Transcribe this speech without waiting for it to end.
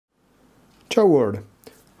Ciao world!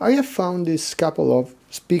 I have found this couple of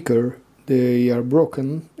speakers. They are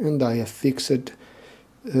broken and I have fixed it.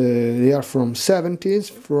 They are from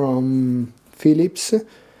 70s, from Philips,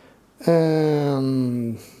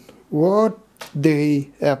 and what they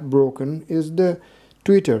have broken is the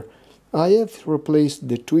tweeter. I have replaced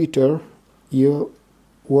the tweeter.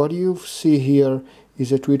 What you see here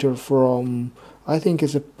is a tweeter from, I think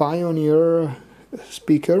it's a Pioneer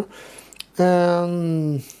speaker,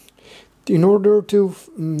 and in order to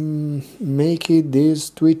make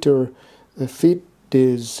this tweeter fit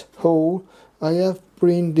this hole, I have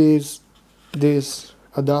printed this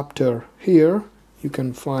adapter here. You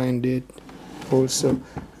can find it also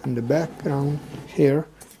in the background here.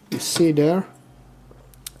 You see there,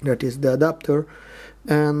 that is the adapter,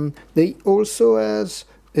 and they also has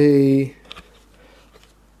a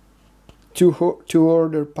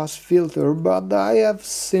two-order pass filter, but I have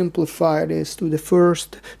simplified this to a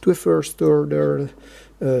first order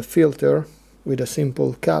filter with a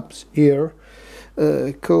simple caps here,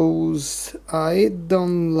 because I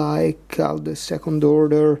don't like how the second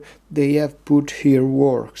order they have put here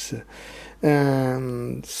works.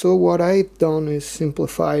 And so what I've done is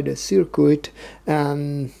simplify the circuit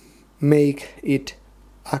and make it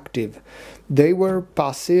active. They were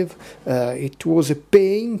passive. It was a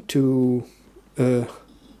pain to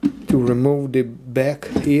remove the back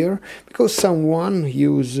here, because someone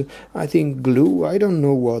used, I think, glue. I don't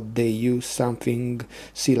know what they use, something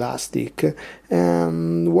elastic.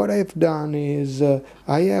 And what I've done is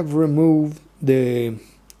I have removed the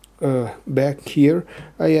back here.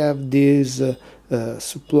 I have this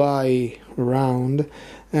supply round,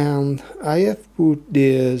 and I have put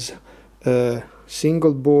this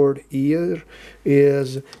single board here.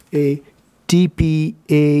 Is a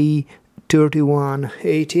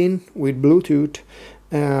TPA3118 with Bluetooth,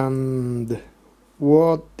 and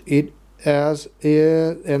what it has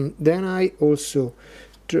is, and then I also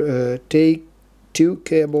take two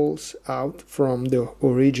cables out from the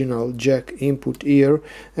original jack input here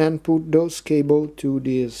and put those cables to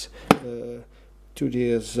this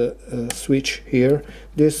switch here.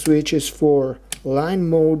 This switch is for line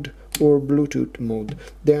mode or Bluetooth mode.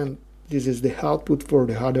 Then this is the output for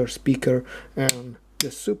the other speaker, and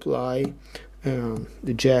the supply and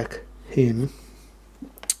the jack in.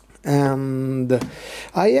 And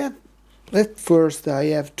at first I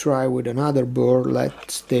have tried with another board.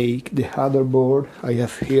 Let's take the other board I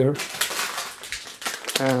have here,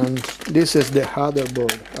 and this is the other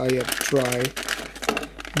board I have tried,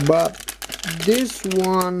 but this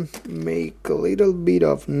one make a little bit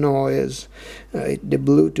of noise. The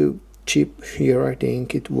Bluetooth chip here, I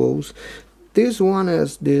think it was. This one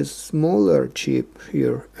has this smaller chip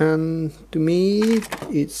here, and to me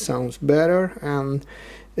it sounds better, and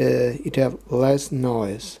it have less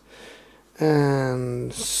noise.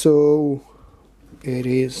 And so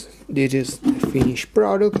this is the finished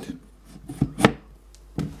product.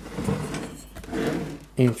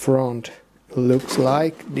 In front looks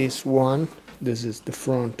like this one. This is the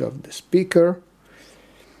front of the speaker,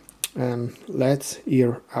 and let's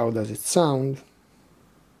hear how does it sound.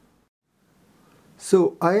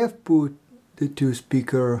 So I have put the two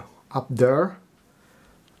speakers up there.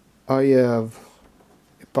 I have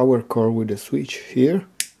a power cord with a switch here.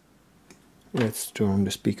 Let's turn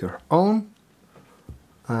the speaker on.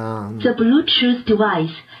 The Bluetooth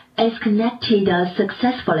device is connected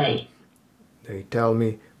successfully. They tell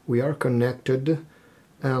me we are connected,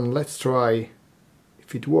 and let's try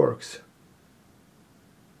if it works.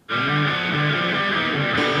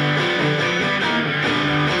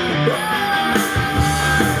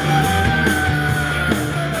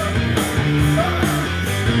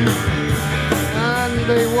 And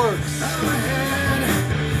they works.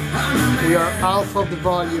 We are half of the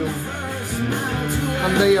volume,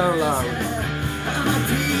 and they are loud.